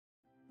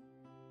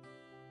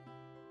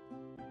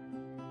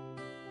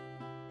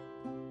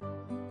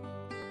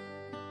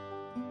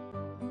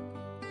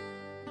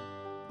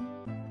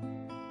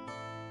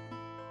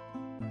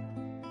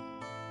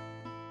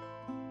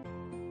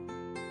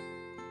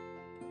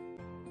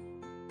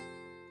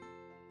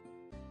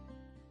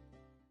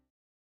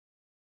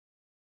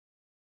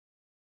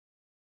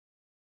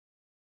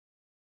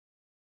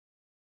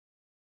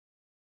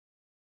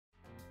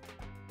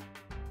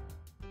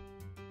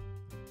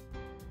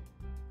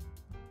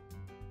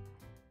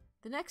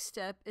The next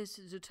step is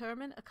to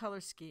determine a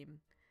color scheme.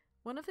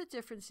 One of the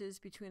differences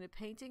between a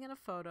painting and a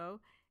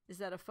photo is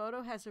that a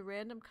photo has a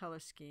random color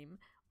scheme,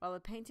 while a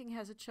painting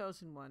has a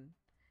chosen one.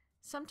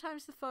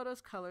 Sometimes the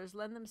photo's colors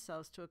lend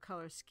themselves to a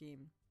color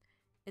scheme.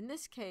 In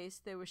this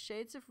case, there were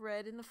shades of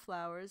red in the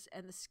flowers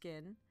and the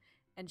skin,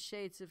 and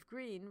shades of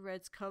green,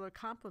 red's color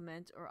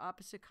complement or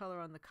opposite color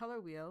on the color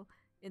wheel,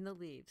 in the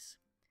leaves.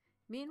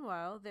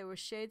 Meanwhile, there were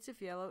shades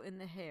of yellow in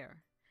the hair.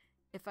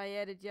 If I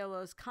added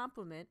yellow's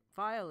complement,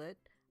 violet,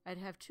 I'd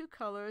have two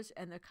colors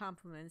and their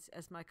complements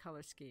as my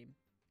color scheme.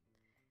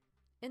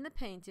 In the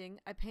painting,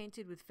 I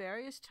painted with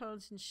various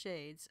tones and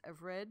shades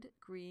of red,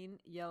 green,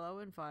 yellow,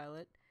 and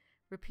violet,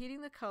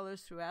 repeating the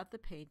colors throughout the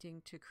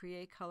painting to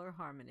create color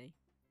harmony.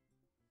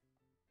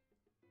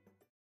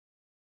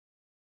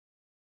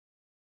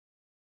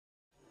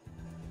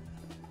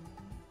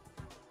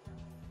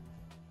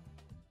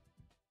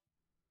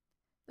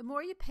 The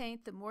more you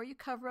paint, the more you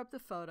cover up the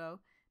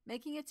photo,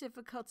 making it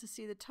difficult to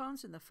see the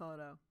tones in the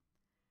photo.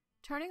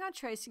 Turning on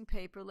tracing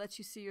paper lets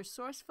you see your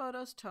source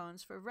photo's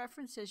tones for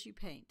reference as you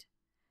paint.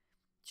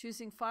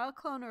 Choosing File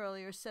Clone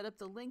earlier set up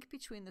the link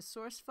between the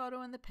source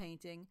photo and the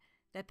painting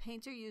that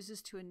Painter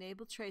uses to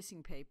enable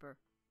tracing paper.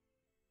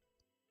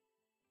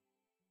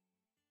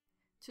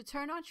 To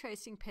turn on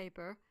tracing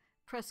paper,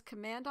 press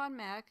Command on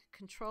Mac,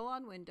 Control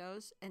on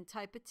Windows, and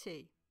type a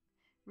T.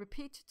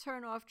 Repeat to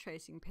turn off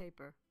tracing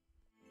paper.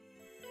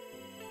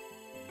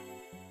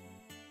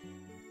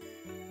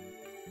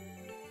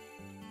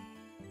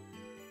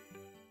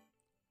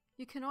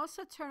 You can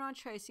also turn on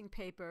tracing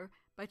paper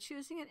by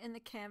choosing it in the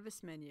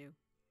Canvas menu.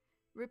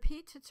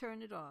 Repeat to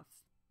turn it off.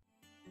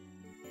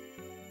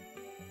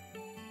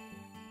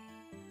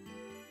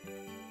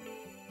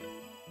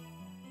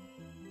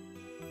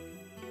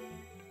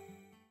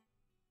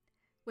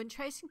 When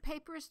tracing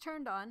paper is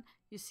turned on,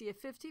 you see a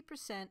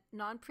 50%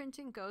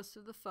 non-printing ghost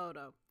of the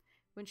photo.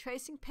 When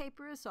tracing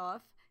paper is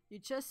off, you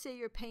just see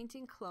your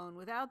painting clone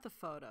without the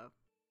photo.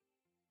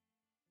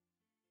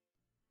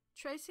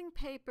 Tracing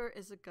paper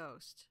is a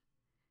ghost.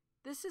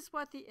 This is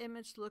what the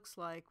image looks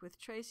like with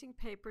tracing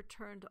paper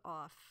turned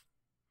off.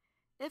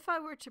 If I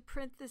were to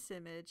print this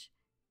image,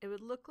 it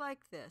would look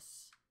like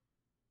this.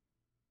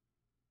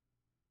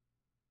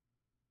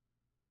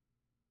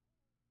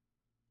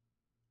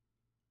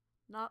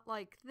 Not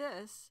like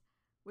this,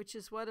 which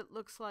is what it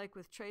looks like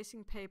with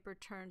tracing paper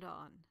turned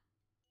on.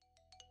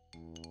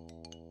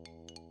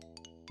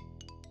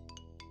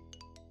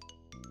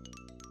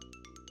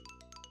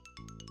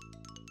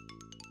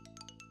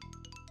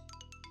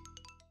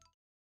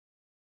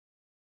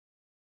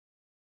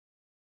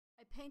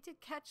 I painted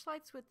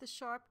catchlights with the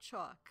sharp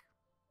chalk.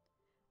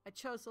 I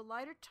chose a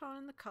lighter tone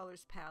in the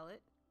colors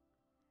palette.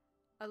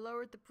 I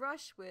lowered the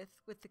brush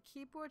width with the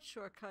keyboard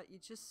shortcut you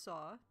just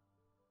saw.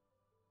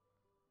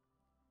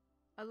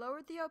 I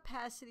lowered the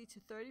opacity to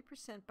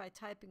 30% by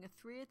typing a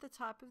 3 at the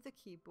top of the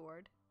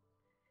keyboard,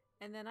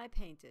 and then I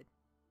painted.